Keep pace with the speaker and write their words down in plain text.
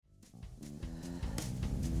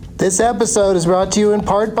This episode is brought to you in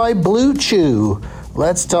part by Blue Chew.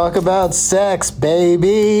 Let's talk about sex,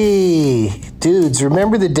 baby. Dudes,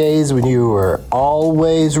 remember the days when you were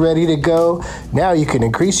always ready to go? Now you can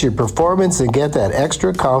increase your performance and get that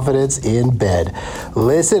extra confidence in bed.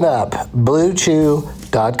 Listen up,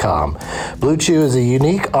 BlueChew.com. Blue Chew is a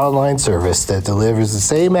unique online service that delivers the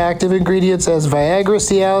same active ingredients as Viagra,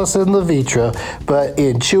 Cialis, and Levitra, but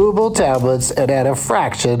in chewable tablets and at a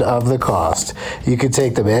fraction of the cost. You can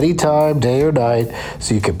take them anytime, day or night,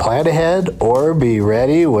 so you can plan ahead or be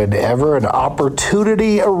ready whenever an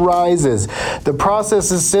opportunity arises. The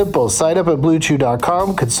process is simple. Sign up at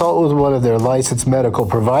BlueChew.com, consult with one of their licensed medical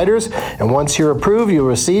providers, and once you're approved, you'll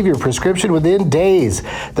receive your prescription within days.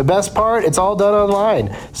 The best part, it's all done online,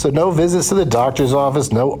 so no visits to the doctor's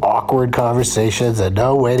office, no awkward conversations, and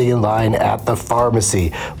no waiting in line at the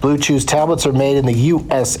pharmacy. Blue Chew's tablets are made in the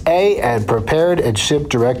USA and prepared and shipped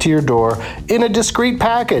direct to your door in a discreet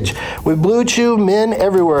package. With Blue Chew, men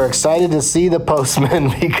everywhere are excited to see the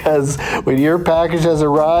postman because when your package has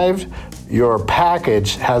arrived, your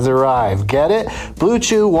package has arrived. Get it? Blue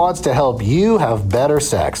Chew wants to help you have better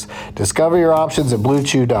sex. Discover your options at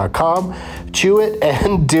BlueChew.com. Chew it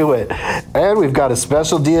and do it. And we've got a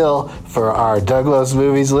special deal for our Douglas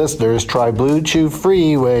Movies listeners. Try Blue Chew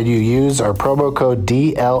free when you use our promo code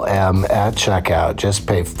DLM at checkout. Just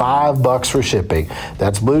pay $5 for shipping.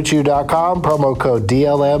 That's BlueChew.com, promo code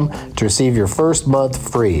DLM to receive your first month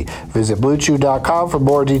free. Visit BlueChew.com for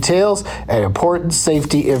more details and important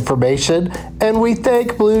safety information. And we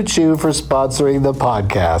thank Blue Chew for sponsoring the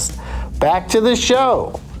podcast. Back to the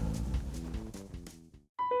show.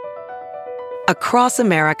 Across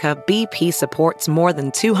America, BP supports more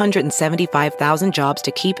than 275,000 jobs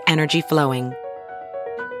to keep energy flowing.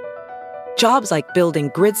 Jobs like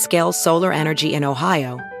building grid-scale solar energy in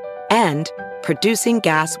Ohio and producing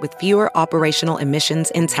gas with fewer operational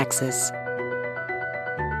emissions in Texas.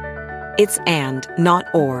 It's and, not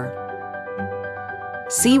or.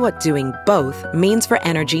 See what doing both means for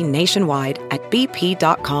energy nationwide at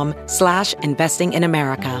bp.com/investing in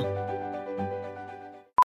America.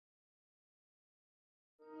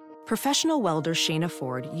 Professional welder Shayna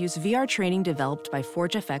Ford used VR training developed by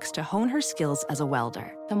ForgeFX to hone her skills as a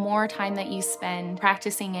welder. The more time that you spend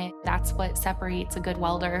practicing it, that's what separates a good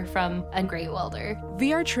welder from a great welder.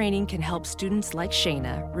 VR training can help students like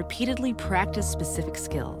Shayna repeatedly practice specific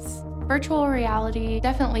skills. Virtual reality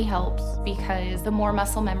definitely helps because the more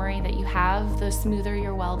muscle memory that you have, the smoother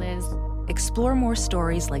your weld is. Explore more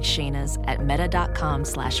stories like Shayna's at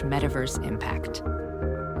meta.com/metaverseimpact.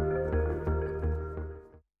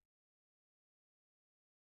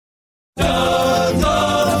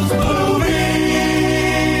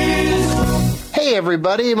 Hey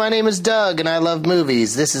everybody, my name is Doug and I love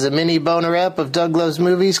movies. This is a mini boner ep of Doug Loves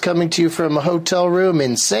Movies coming to you from a hotel room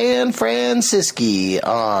in San Francisco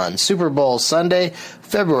on Super Bowl Sunday,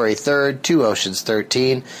 February 3rd, 2 Oceans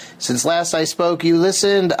 13. Since last I spoke, you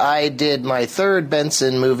listened. I did my third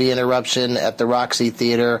Benson movie interruption at the Roxie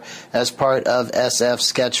Theater as part of SF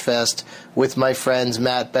Sketchfest with my friends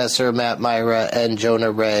Matt Besser, Matt Myra, and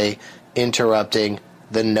Jonah Ray interrupting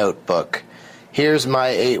The Notebook. Here's my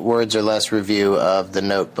 8 words or less review of The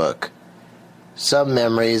Notebook. Some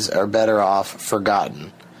memories are better off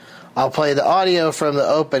forgotten. I'll play the audio from the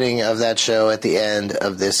opening of that show at the end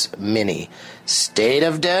of this mini. State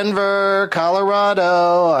of Denver,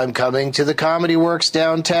 Colorado. I'm coming to the Comedy Works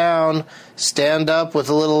downtown. Stand up with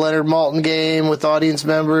a little Leonard Maltin game with audience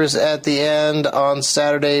members at the end on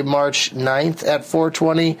Saturday, March 9th at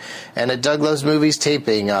 4:20, and a Douglas Movies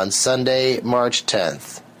taping on Sunday, March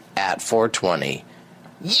 10th at 4:20.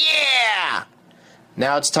 Yeah!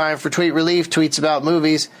 Now it's time for Tweet Relief, tweets about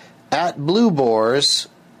movies. At Blueboars,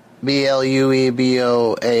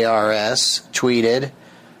 BLUEBOARS, tweeted,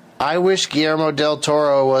 I wish Guillermo del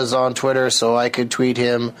Toro was on Twitter so I could tweet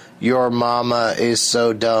him, your mama is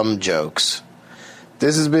so dumb jokes.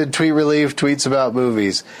 This has been Tweet Relief, tweets about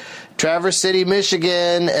movies. Traverse City,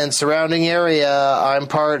 Michigan, and surrounding area. I'm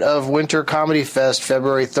part of Winter Comedy Fest,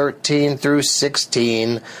 February 13 through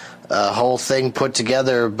 16. A whole thing put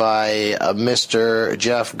together by Mr.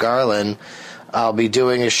 Jeff Garland. I'll be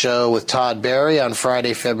doing a show with Todd Barry on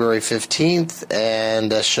Friday, February 15th,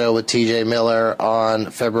 and a show with TJ Miller on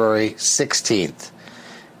February 16th.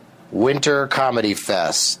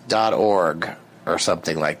 wintercomedyfest.org or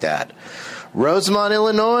something like that. Rosemont,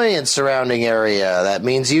 Illinois, and surrounding area. That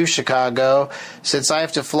means you, Chicago. Since I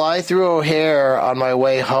have to fly through O'Hare on my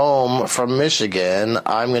way home from Michigan,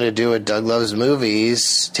 I'm going to do a Doug Loves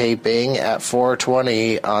Movies taping at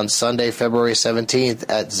 4:20 on Sunday, February 17th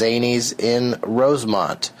at Zany's in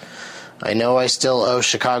Rosemont. I know I still owe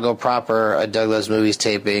Chicago proper a Doug Loves Movies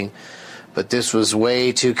taping, but this was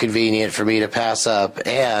way too convenient for me to pass up,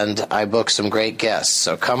 and I booked some great guests.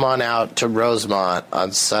 So come on out to Rosemont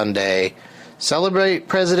on Sunday. Celebrate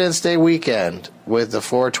President's Day weekend with the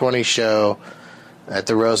 420 show at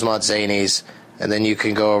the Rosemont Zanies, and then you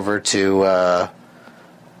can go over to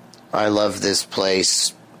I Love This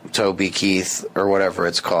Place, Toby Keith, or whatever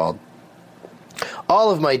it's called. All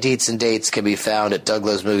of my deets and dates can be found at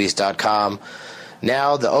douglasmovies.com.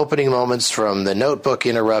 Now, the opening moments from The Notebook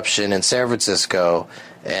interruption in San Francisco,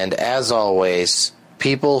 and as always,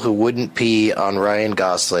 people who wouldn't pee on Ryan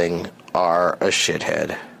Gosling are a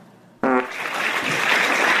shithead.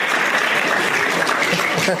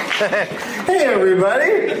 Hey,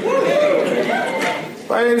 everybody.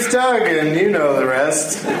 My name's Doug, and you know the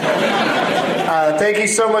rest. Thank you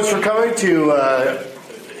so much for coming to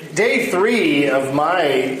day 3 of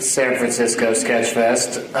my San Francisco Sketch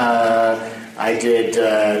Fest. I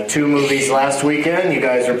did 2 movies last weekend. You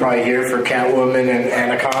guys are probably here for Catwoman and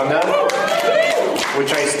Anaconda,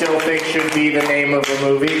 which I still think should be the name of the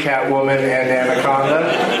movie, Catwoman and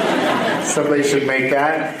Anaconda. Somebody should make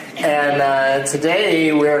that. And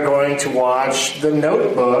today we are going to watch The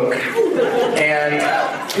Notebook. And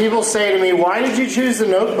people say to me, why did you choose The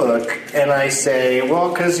Notebook? And I say, well,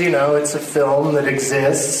 because, you know, it's a film that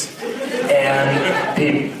exists. And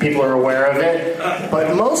people are aware of it,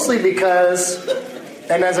 but mostly because,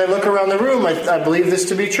 and as I look around the room, I believe this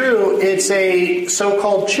to be true, it's a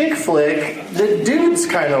so-called chick flick that dudes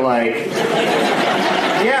kind of like.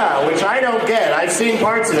 Yeah, which I don't get. I've seen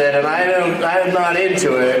parts of it, and I'm not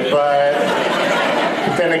into it, but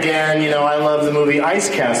then again, you know, I love the movie Ice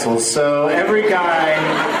Castles, so every guy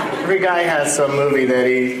has some movie that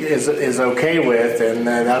he is okay with, and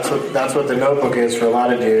that's what The Notebook is for a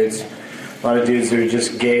lot of dudes. A lot of dudes who are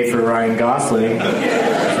just gay for Ryan Gosling.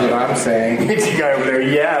 That's what I'm saying. It's a guy over there,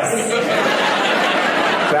 yes.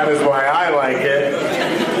 That is why I like it.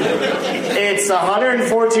 It's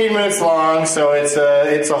 114 minutes long, so it's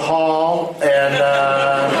a haul, and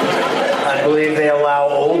I believe they allow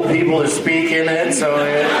old people to speak in it, so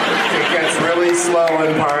it gets really slow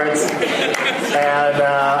in parts. And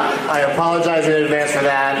I apologize in advance for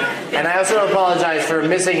that. And I also apologize for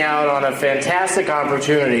missing out on a fantastic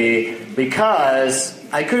opportunity because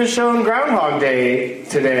I could have shown Groundhog Day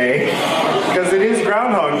today, because it is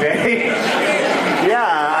Groundhog Day. Yeah,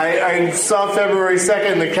 I saw February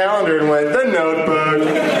 2nd in the calendar and went, The Notebook.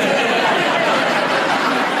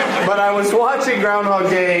 But I was watching Groundhog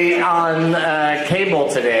Day on cable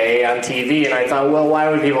today on TV, and I thought, well, why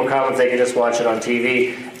would people come if they could just watch it on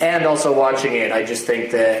TV? And also watching it, I just think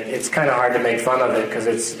that it's kind of hard to make fun of it because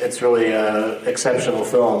it's really an exceptional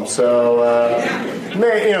film. So,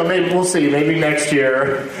 maybe we'll see. Maybe next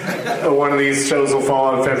year, one of these shows will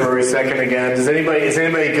fall on February 2nd again. Is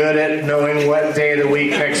anybody good at knowing what day of the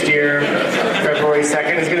week next year February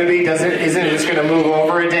 2nd is going to be? Isn't it just going to move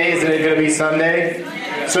over a day? Isn't it going to be Sunday?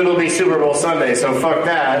 So it'll be Super Bowl Sunday, so fuck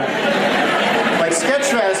that. Like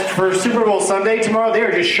Sketchfest for Super Bowl Sunday tomorrow,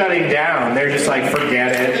 they're just shutting down. They're just like,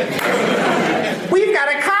 forget it. We've got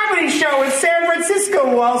a comedy show in San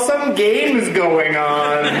Francisco while some game is going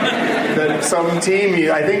on. That some team,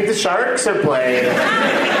 I think the Sharks are playing.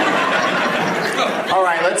 All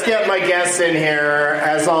right, let's get my guests in here.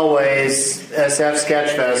 As always, SF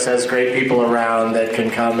Sketchfest has great people around that can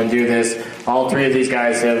come and do this. All 3 of these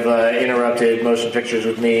guys have interrupted motion pictures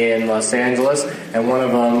with me in Los Angeles, and one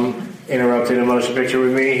of them interrupted a motion picture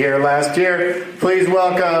with me here last year. Please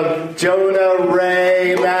welcome Jonah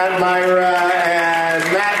Ray, Matt Myra, and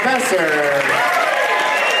Matt Besser.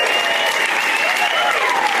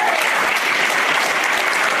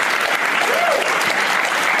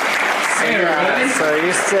 So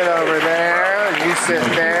you sit over there, you sit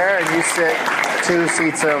there, and you sit 2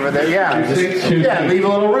 seats over there. Yeah, leave a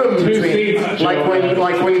little room between.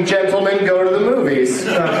 Like when gentlemen go to the movies.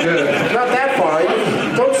 Not that far.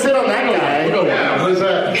 Don't sit on that guy. Yeah, what is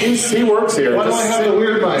that? He works here. Why do I have the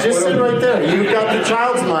weird mic? Just sit right there. You've got the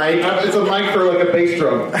child's mic. It's a mic for like a bass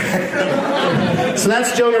drum. So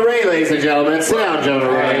that's Jonah Ray, ladies and gentlemen. Sit down,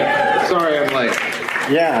 Jonah Ray. Sorry, I'm late.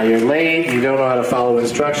 Yeah, you're late. You don't know how to follow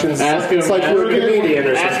instructions. It's like you're a comedian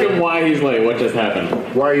or something. Ask him why he's late. What just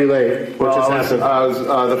happened? Why are you late? What just happened?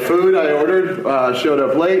 The food I ordered showed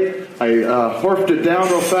up late. I horfed it down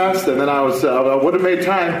real fast, and then I would have made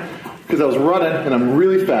time because I was running, and I'm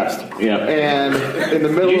really fast. Yeah. And in the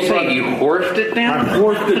middle you of say you horfed it down? I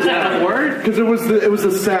horfed it down. Is that a word? Because it was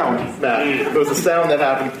the sound. It was the sound that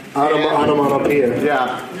happened. Onomatopoeia.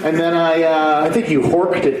 Yeah. And then I think you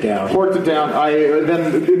horked it down. Horked it down.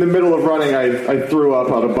 Then in the middle of running, I threw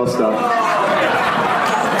up on a bus stop.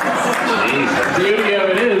 The beauty of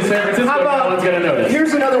it is San Francisco, How about, no one's going to notice.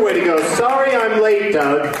 Here's another way to go. Sorry I'm late,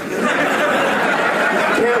 Doug.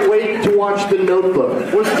 Can't wait to watch The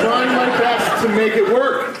Notebook. Was trying my best to make it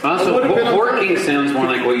work. Also, horking sounds more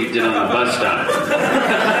like what you did on the bus stop.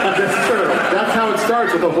 That's true. That's how it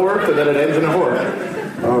starts, with a hork, and then it ends in a hork.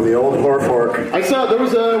 Oh, the old hork. I saw, there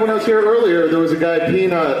was when I was here earlier, there was a guy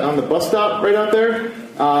peeing on the bus stop right out there.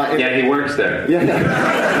 Yeah, he works there. Yeah.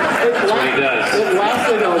 That's what he does. It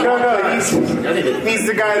lasted a long time. He's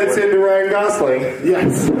the guy that's into Ryan Gosling.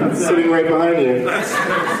 Yes. Sitting right behind you.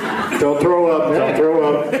 Don't throw up. Don't throw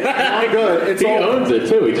up. Not good. He owns it,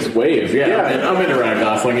 too. He just waves. Yeah. I'm into Ryan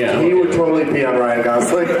Gosling, yeah. He would totally pee on Ryan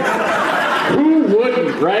Gosling. Who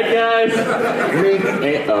wouldn't, right, guys? Me.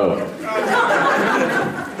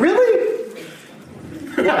 Really?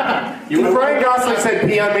 If Ryan Gosling said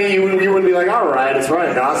pee on me, you wouldn't be like, all right, it's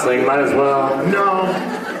Ryan Gosling, might as well. No,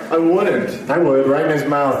 I wouldn't. I would, right in his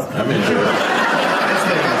mouth. I'm into it.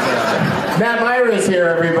 Matt Myra's here,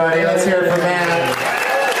 everybody. Let's hear it for Matt.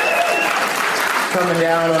 Coming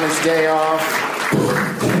down on his day off.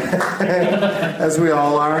 As we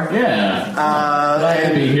all are. Yeah. Glad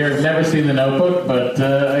to be here. I've never seen The Notebook, but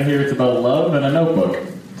I hear it's about love and a notebook.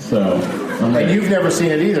 So. And you've never seen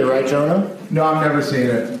it either, right, Jonah? No, I've never seen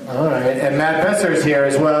it. All right. And Matt Besser's here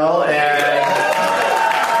as well. And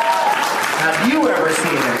have you ever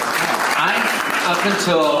seen it? Up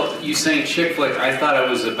until you sang chick flick, I thought it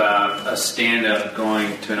was about a stand-up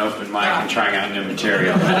going to an open mic and trying out new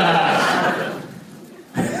material.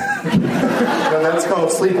 No, that's called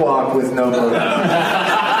Sleepwalk with Notebook.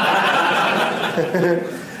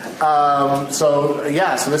 So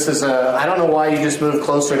this is I don't know why you just moved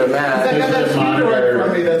closer to Matt. I got that speaker right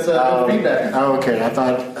from me that's feedback. Oh, okay.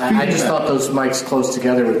 I just thought those mics close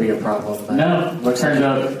together would be a problem. But No, looks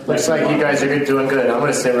like you guys are doing good. I'm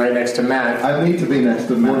going to sit right next to Matt. I need to be next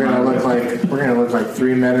to Matt. We're gonna look like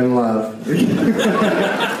three men in love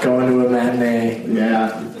going to a matinee.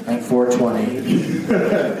 Yeah. At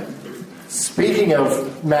 420. Speaking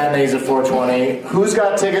of matinees at 420, who's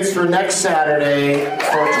got tickets for next Saturday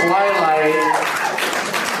for Twilight?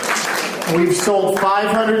 We've sold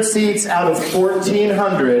 500 seats out of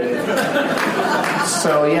 1,400.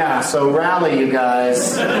 So rally, you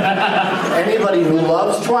guys. Anybody who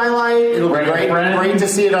loves Twilight, it'll be great to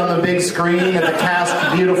see it on the big screen at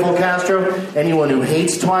the beautiful Castro. Anyone who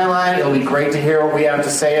hates Twilight, it'll be great to hear what we have to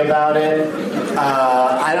say about it.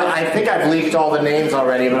 I think I've leaked all the names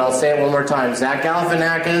already, but I'll say it one more time. Zach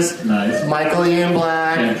Galifianakis, nice. Michael Ian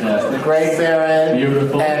Black, fantastic. Greg Barron,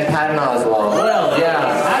 beautiful, and Patton Oswalt. Well,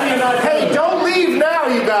 yeah. How do you not? Hey, don't leave now,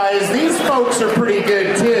 you guys. These folks are pretty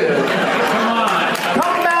good too. Come on,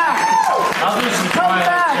 come back. I'll do some come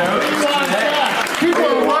back. People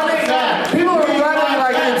are running. People are running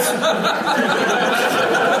like it's.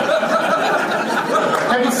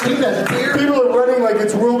 Have you seen that beard? People are running like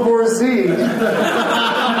it's World War Z.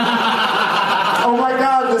 Oh my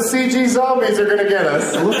God, the CG zombies are going to get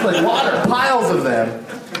us. It looks like water. Piles of them.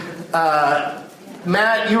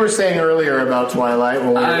 Matt, you were saying earlier about Twilight when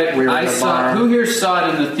we were in the bar. Who here saw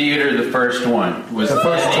it in the theater? The first one was the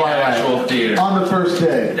first Twilight actual theater on the first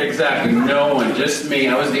day. Exactly, no one, just me.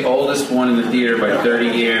 I was the oldest one in the theater by 30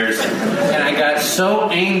 years, and I got so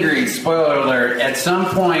angry. Spoiler alert! At some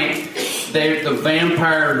point, the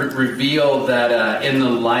vampire revealed that in the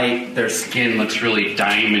light, their skin looks really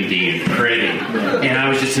diamondy and pretty, and I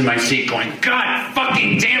was just in my seat going, "God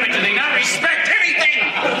fucking damn it! Do they not respect anything?"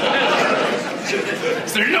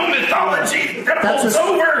 There's no mythology. That's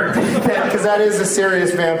over. Because that is a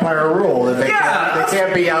serious vampire rule that they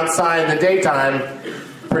can't be outside in the daytime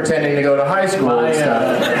pretending to go to high school and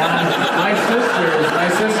stuff. My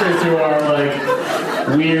sisters who are like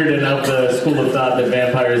weird and of the school of thought that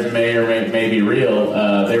vampires may or may be real.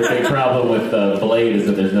 Their big problem with Blade is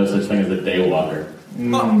that there's no such thing as a daywalker.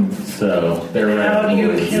 So they're how do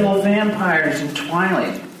you kill vampires in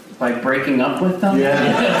Twilight? By breaking up with them?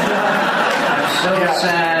 Yeah. So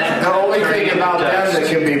sad. The only thing about them that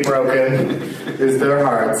can be broken is their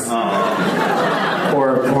hearts.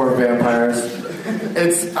 Poor vampires.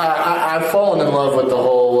 It's I've fallen in love with the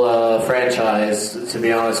whole franchise, to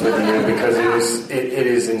be honest with you, because it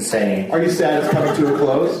is insane. Are you sad it's coming to a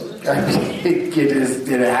close?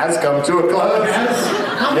 It has come to a close.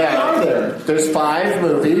 How many are there? There's 5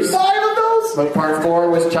 movies. 5 of those? But part 4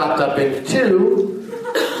 was chopped up into 2.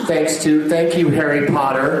 Thank you, Harry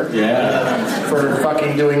Potter. Yeah. For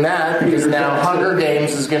fucking doing that, because now Hunger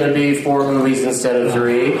Games is going to be 4 movies instead of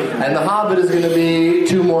 3, and The Hobbit is going to be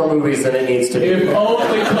 2 more movies than it needs to be. If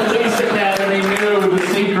only Police Academy knew the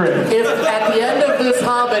secret. If at the end of this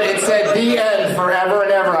Hobbit it said "the end" forever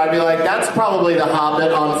and ever, I'd I'd be like, that's probably The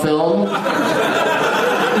Hobbit on film.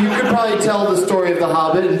 You could probably tell the story of The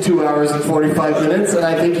Hobbit in 2 hours and 45 minutes, and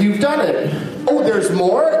I think you've done it. Oh, there's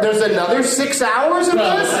more? There's another 6 hours of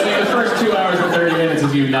this? I mean, the first 2 hours and 30 minutes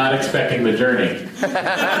is you not expecting the journey. Yeah,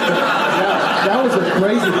 that was a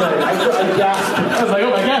crazy thing. I gasped. I was like, oh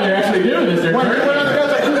my god, they're actually doing this. They're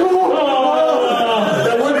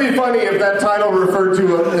That would be funny if that title referred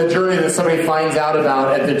to a journey that somebody finds out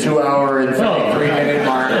about at the 2 hour and 3-minute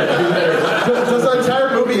mark. Does the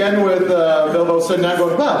entire movie end with Bilbo sitting down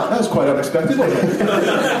going, wow, that was quite unexpected, wasn't it?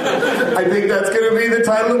 I think that's going to be the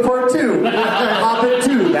title of part 2. Hobbit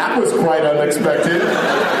 2, that was quite unexpected.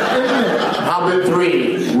 Hobbit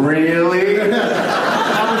 3, really?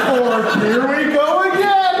 Hobbit 4, here we go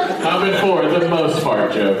again! Hobbit 4, the most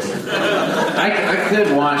fart jokes. I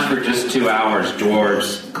could watch for just 2 hours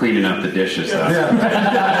dwarves cleaning up the dishes, though. Yeah.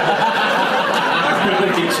 I really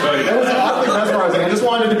enjoyed That was it. oddly mesmerizing. I just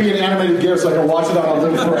wanted it to be an animated GIF so I could watch it on a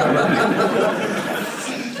loop forever.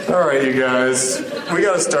 All right, you guys. We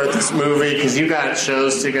got to start this movie because you got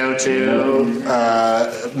shows to go to.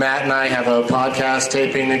 Matt and I have a podcast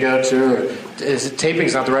taping to go to.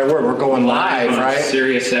 Taping's not the right word. We're going live, right?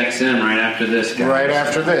 Sirius XM right after this, guys. Right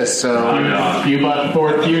after this. So You bought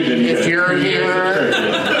Ford Fusion. if you're here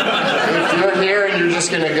and you're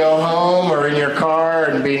just going to go home or in your car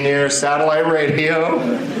and be near satellite radio,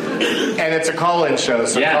 and it's a call-in show,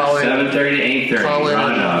 so Yeah, call in. 7:30 to 8:30. Call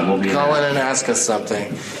in, We'll be call there. in and ask us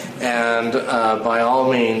something. And by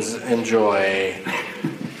all means, enjoy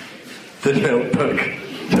The Notebook.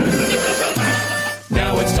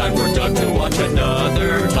 Now it's time for Doug to watch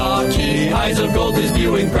another talkie. Eyes of gold, his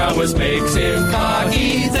viewing prowess makes him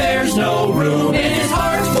cocky. There's no room in his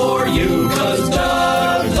heart for you, 'cause Doug